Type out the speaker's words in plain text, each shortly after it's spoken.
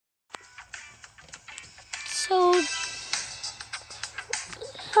So,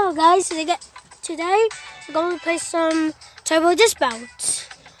 hello guys, today we're going to play some turbo dismount.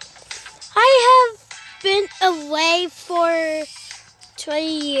 I have been away for 20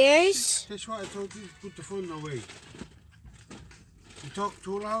 years. That's why I told you to put the phone away. You talk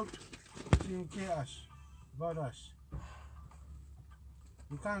too loud, you don't care about us.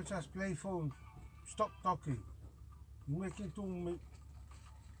 You can't just play phone. Stop talking. You're making too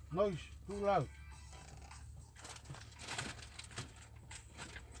noise, too loud.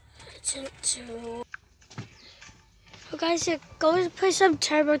 So guys, we're going to play some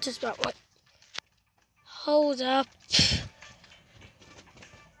turbo dismount. What? Hold up.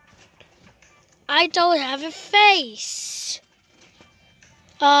 I don't have a face.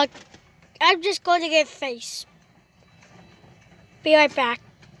 I'm just going to get a face. Be right back.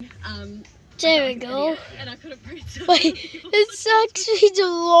 There we go. And I could have Wait, it's actually the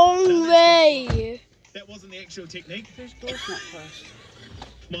long way. That wasn't the actual technique. Whose door's not closed?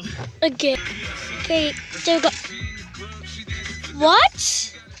 Again. Okay, there we go.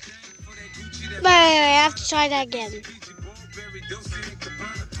 What? Wait, I have to try that again.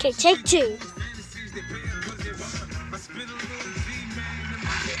 Okay, take two.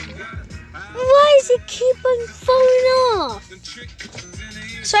 Why does it keep on falling off?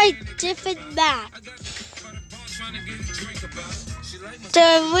 Try different map.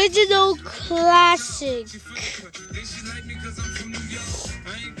 The original classic.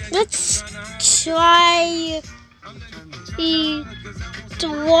 Let's try the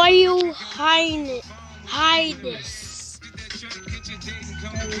Royal Highness.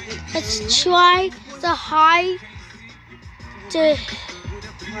 Let's try the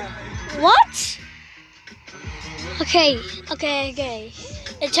what? Okay.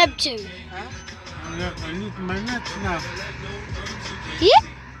 Attempt two. I need my nuts now. Yeah.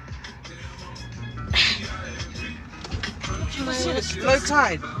 It's low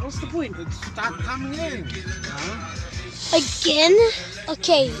tide. What's the point? It start coming in. Again?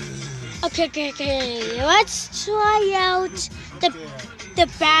 Okay. Let's try out the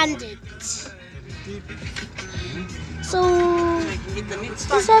bandit. So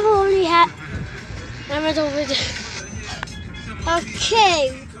this I've only had. I'm right over there.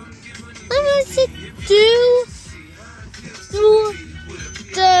 Okay. I'm going to do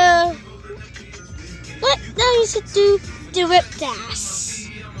the. Let me do the whip dash.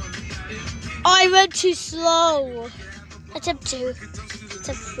 Oh, I went too slow. Attempt two.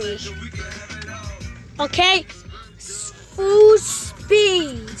 Attempt three. Okay. Full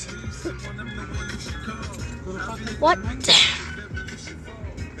speed. What?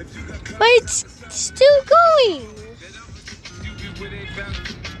 But it's still going.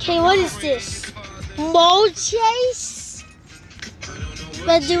 Okay, what is this? Mode chase?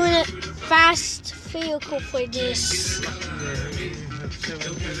 We're doing a fast vehicle for this.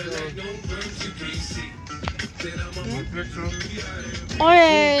 Or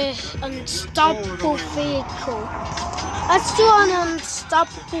an unstoppable vehicle. Let's do an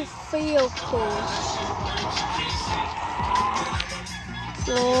unstoppable vehicle.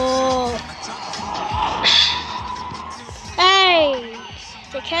 Whoa. Hey,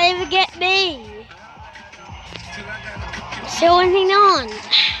 they can't even get me. Still anything on.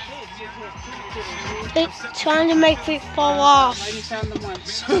 They're trying to make me fall off. I only found them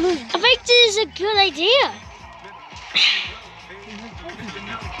once. I think this is a good idea.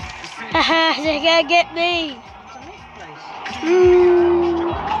 Haha, they're gonna get me.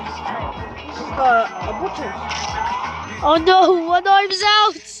 A bottle. Oh no, one arm's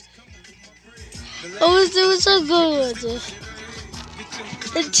out! I was doing so good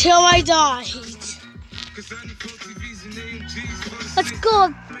until I died. Let's go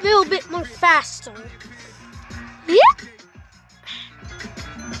a little bit more faster. Yeah.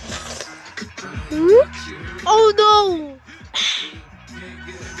 Oh no!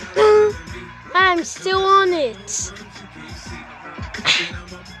 I'm still on it.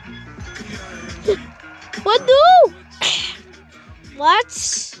 What no? What?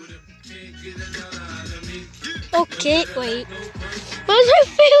 Okay, wait. What's my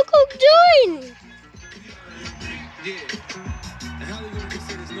vehicle doing?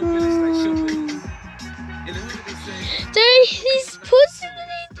 He's pushing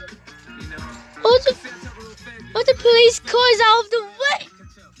it. All the police cars out of the way.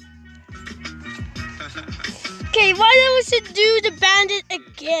 Okay, why don't we do the bandit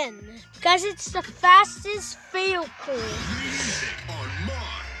again? Because it's the fastest vehicle.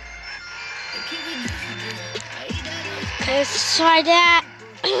 Okay, let's try that.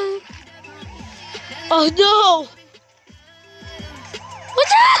 Oh no!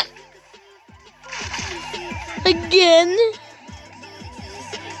 What's that? Again.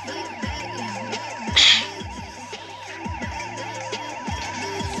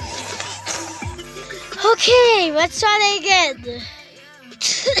 Okay, let's try again.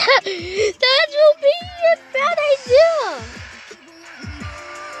 That will be a bad idea.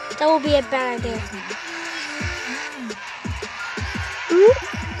 That will be a bad idea.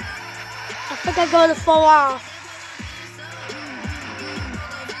 I think I'm going to fall off.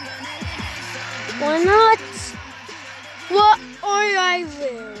 Why not? What are I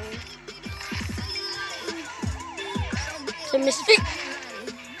will? It's a mistake.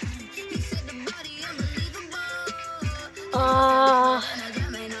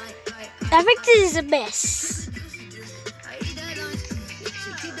 I think this is a mess.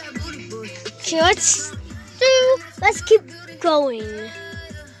 Okay, let's keep going.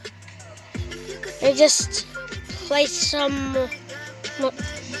 I just place some more.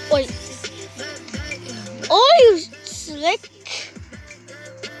 Wait. Oh, you slick.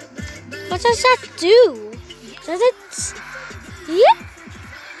 What does that do? Does it? Yep.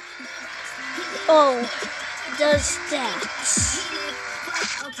 Oh, it does that.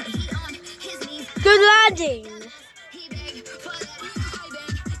 Good landing.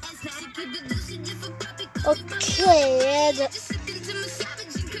 Okay, and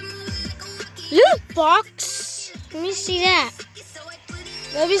loot box. Let me see that.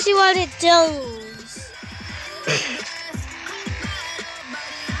 Let me see what it does.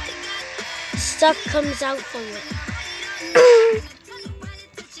 Stuff comes out from it.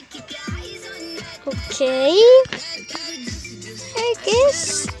 Okay. I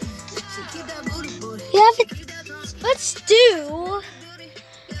guess. Yeah, let's do.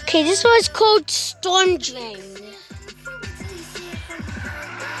 Okay, this one's called Storm Drain.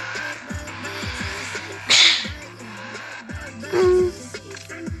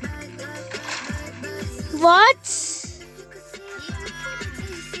 What?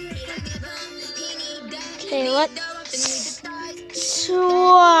 Okay, let's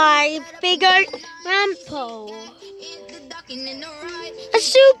try bigger rampo.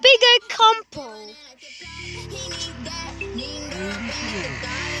 Let's do bigger compo.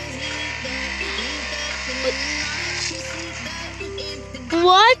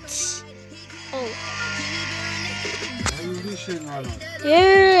 What? Oh. Are you listening or not?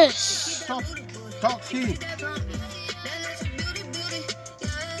 Yes. Stop talking.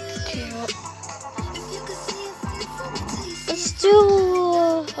 Okay, let's do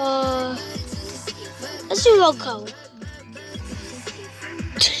loco.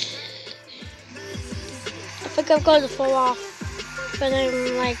 I think I'm going to fall off, but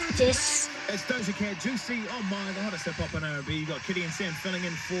I'm like this. It's Doja Cat, Juicy, oh my, the hottest hip-hop on R&B. You got Kitty and Sam filling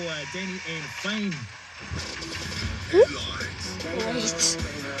in for Danny and Fame. Right.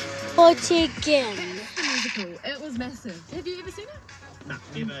 40 again. Musical. It was massive. Have you ever seen it? Nah,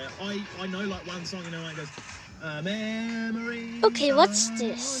 never. I know like one song, you know, it goes, memory. Okay, what's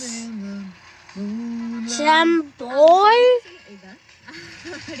this? Jam boy? I don't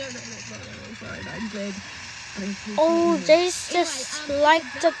know that song. Sorry, I'm glad. Oh, there's just like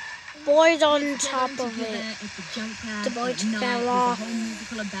the board on top of it. The board fell off. There's a whole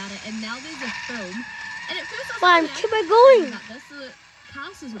musical about it, and now there's a film. And at first I was Fine, like, keep it going. about this. The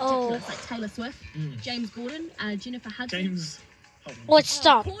cast is ridiculous. Like Taylor Swift, James Gordon, Jennifer Hudson. James. Oh, What?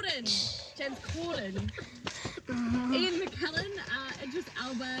 Stop. Corden. James Corden. Ian McKellen, Idris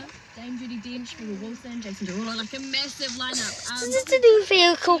Elba, Dame Judi Dench, Rebel Wilson, Jason Derulo. Like a massive lineup. This is the new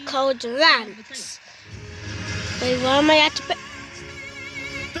vehicle called Rant. Wait, why am I at the...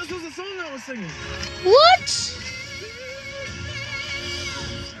 this was the song I was singing. What?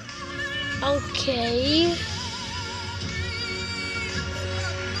 Okay.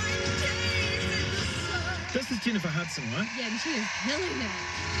 This is Jennifer Hudson, right? Yeah, and she is killing it.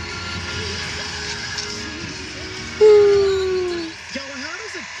 Yo, how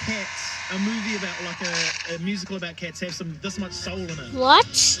does a movie about like a musical about cats have this much soul in it? What?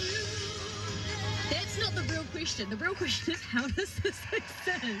 That's not the real question. The real question is, how does this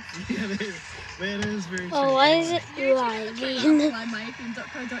exist? Yeah, that is very true. Oh, why is it lagging?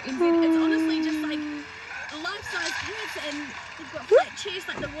 myfm.co.nz. It's honestly just like life-size cats, and they've got flat chests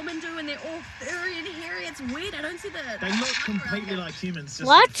like the women do, and they're all furry and hairy. It's weird. I don't see the. They look completely like humans. Just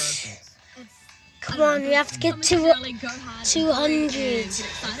What? in persons. Come on, we have to get to 200.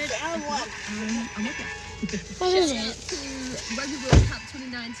 What is it? Rugby World Cup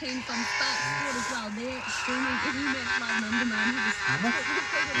 2019 from Spark Sport as well. They're streaming every match live on demand.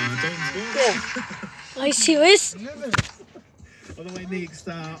 Are you serious? By the way, next,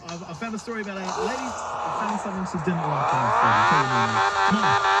 I found a story about a lady. I found something she didn't like on the phone. I'll tell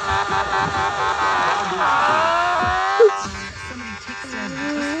you in a minute. Come on.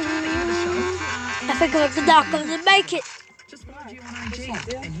 think I'm not going to make it. Just followed you on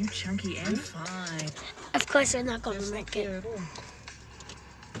IG, and you chunky and fine. Of course I'm not going to make it.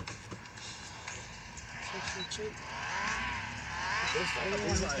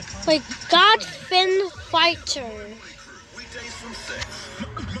 Wait, Godfin Fighter.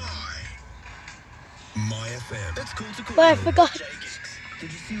 My FM. It's cool to But I forgot.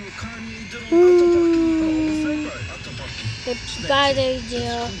 Did you see what Kanye did on The bad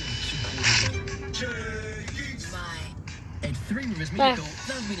idea. At Three Rivers But Medical,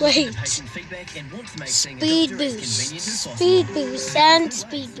 they'll be wait. listening to patient feedback and want to make seeing a Speed doctor as boost. convenient as possible. Speed boost and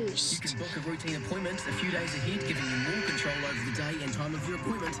speed You boost. can book a routine appointment a few days ahead, giving you more control over the day and time of your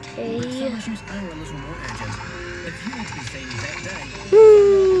appointment. But Okay. some issues are a little more urgent. If you need to be seen that day,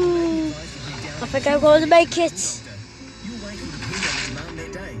 I think I'm going to make it. your wait will depend on the demand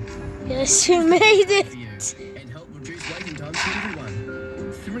that day. Yes, we made For it. you, and help reduce waiting times for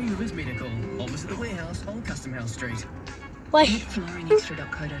everyone. Three Rivers Medical, opposite the warehouse on Custom House Street. Wait,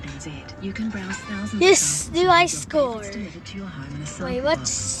 FlooringExtra.co.nz. You can browse thousands yes, of do I styles score? delivered to your home in a sample Wait, what's box.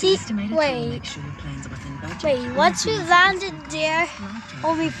 see? Estimated to Wait, make sure your plans are within budget. wait, once we landed there,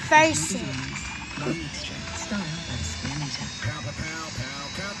 we'll be facing. Flooring Extra. Style by the square meter. Pow, pow, pow,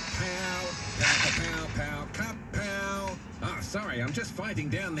 cup, pow. Pow, pow, pow, cup, pow. Ah, sorry, I'm just fighting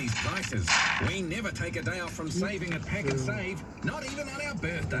down these prices. We never take a day off from saving at Pack and Save, not even on our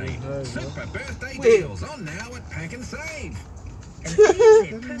birthday. Super birthday deals on now at Pack and Save. An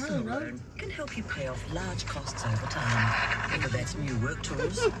ANZ personal loan can help you pay off large costs over time, whether that's new work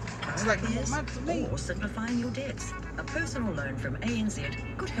tools, car repairs, or simplifying your debts. A personal loan from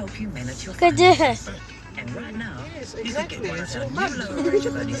ANZ could help you manage your Good day. finances. And right now, you could get one of our new loan rates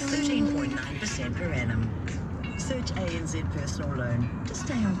of only 13.9% per annum. Search ANZ personal loan to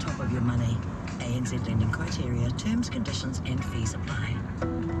stay on top of your money. ANZ lending criteria, terms, conditions, and fees apply.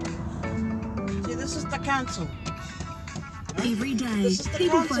 See, this is the council. Every day, This is the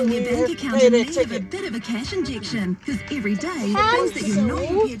people council. find their You bank have to account pay in their need of a ticket. bit of a cash injection. Because every day, things that you're not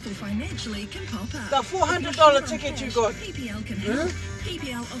Council? prepared for financially can pop up. The $400 ticket you got. PPL can help.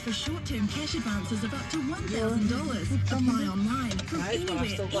 PPL offers short-term cash advances of up to $1,000. Apply online from Right, but I've anywhere,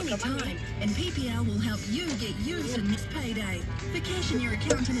 still got the money. anytime. And PPL will help you get used to next payday. For cash in your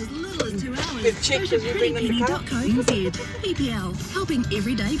account in as little as 2 hours, With checks go to have you been in the car? prettypenny.co.nz. PPL, helping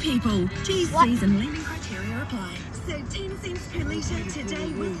everyday people. T's, C's and lending criteria apply. So 10 cents per litre today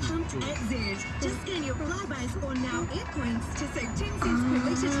with Pumped at Z. Just scan your Flybuys or Now Air points to save 10 cents per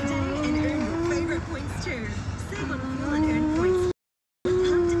litre today and earn your favourite points too. Save on fuel and earn points with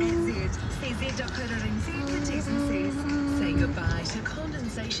Pumped at Z. CZ.co.nz for T's and C's. Say goodbye to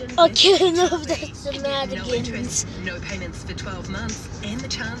condensation. Okay, no, that's the No Madigan. interest, no payments for 12 months, and the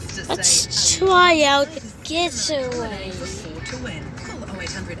chance to Let's save try out the getaway. for 4 to win. Call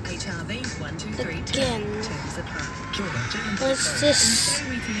 0800 HRV 123 Again. Terms apply. Let's just,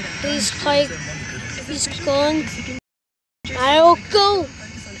 he's like, he's gone. I'll go.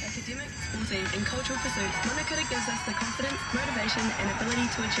 Focus on academic, sporting, and cultural pursuits. Monacoda gives us the confidence, motivation, and ability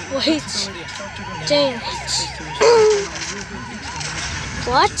to achieve. Wait, responsibility. damn it.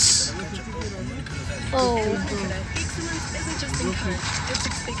 What? Oh. Excellence isn't just encouraged, it's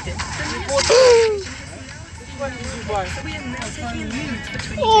expected. So we are now taking leads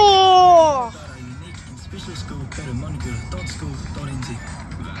between Oh. Special school, better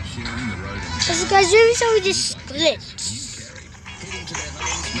sharing the road and As guys, maybe so we just split. heading to their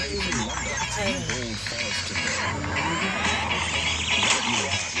homes made from lumber, all forest to bear.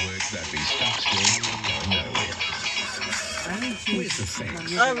 Your hard work that be stuck still, going nowhere. Where's the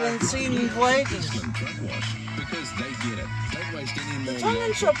sense? I haven't seen you for ages. Dismount truck wash, because they get it. Don't waste any more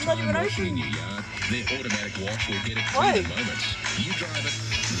Tongue shop's not even washing in open. your yard. Their automatic wash will get it Why? clean in moments. You drive it,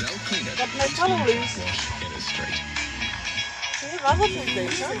 they'll clean it. Got no tunnel Dismount loose. truck wash in a street. We have other things there,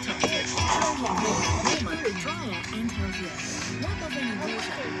 huh? Warmer, drier and healthier. Wipe off any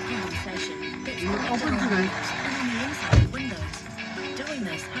water, condensation, that's collected on the roads and on the inside of windows. Doing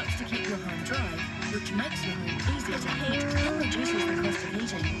this helps to keep your home dry, which makes your home easier to heat and reduces the cost of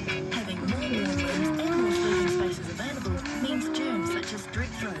heating. Having more warm rooms and more sleeping spaces available means germs such as strep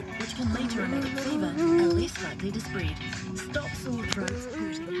throat, which can lead to rheumatic fever, are less likely to spread. Stop sore throats,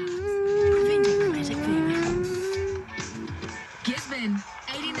 hurting hearts, preventing rheumatic fever. Gisborne,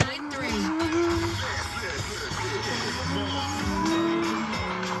 89.3.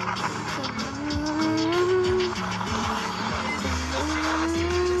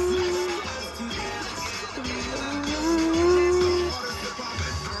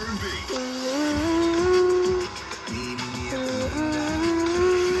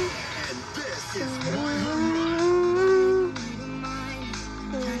 And this is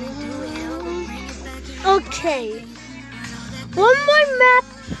Okay. One more map,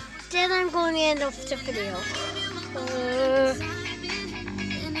 then I'm going to end off the video.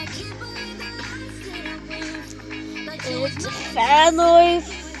 It's a family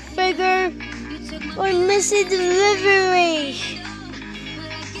figure. Or missing delivery.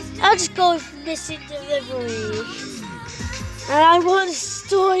 I'll just go with missing delivery. And I want to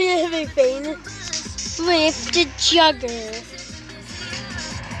store everything with the jugger.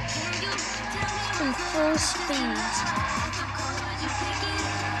 In full speed.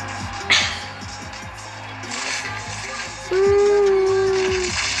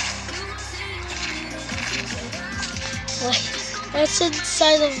 What's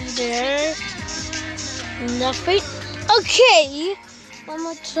inside of there? Nothing. Okay, one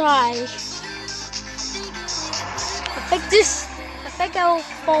more try. I think I will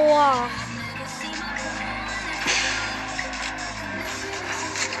fall off.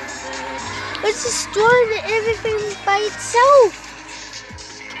 It's destroying everything by itself.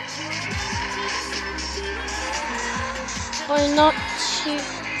 Or not to.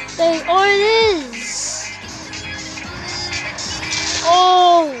 Or it is.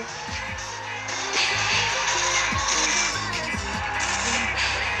 Oh.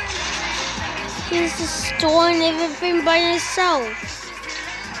 He's destroying everything by himself.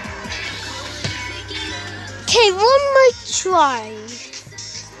 Okay, one more try.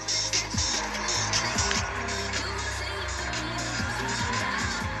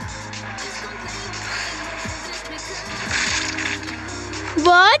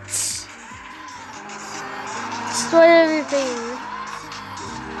 But destroy everything.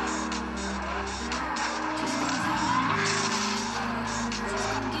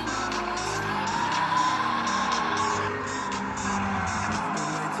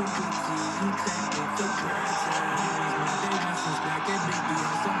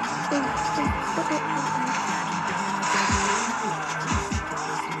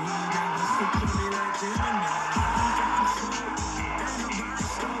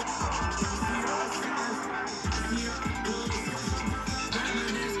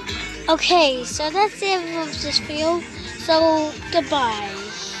 Okay, so that's the end of this video. So goodbye.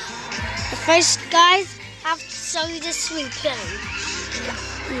 But first, guys, I have to show you this replay.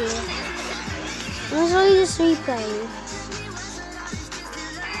 Yeah. I'm gonna show you this replay.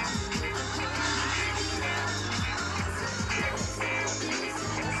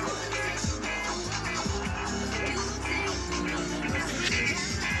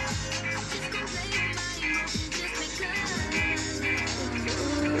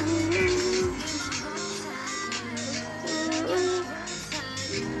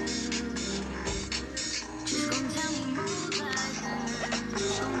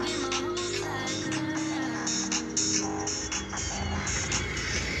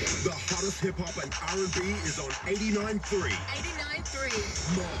 Hip hop and R&B is on 89.3.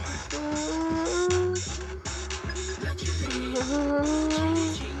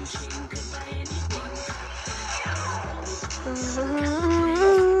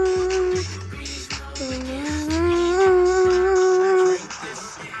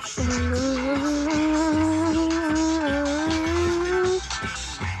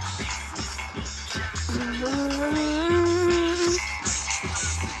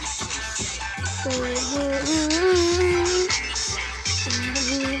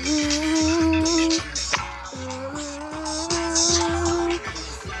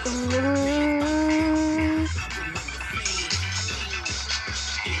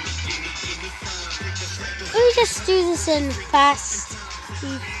 Let me just do this in fast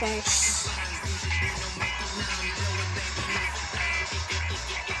first.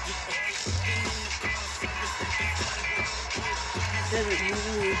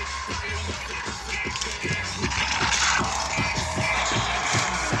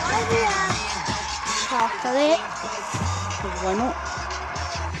 Chocolate. Why not?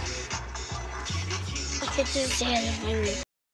 I could just say it.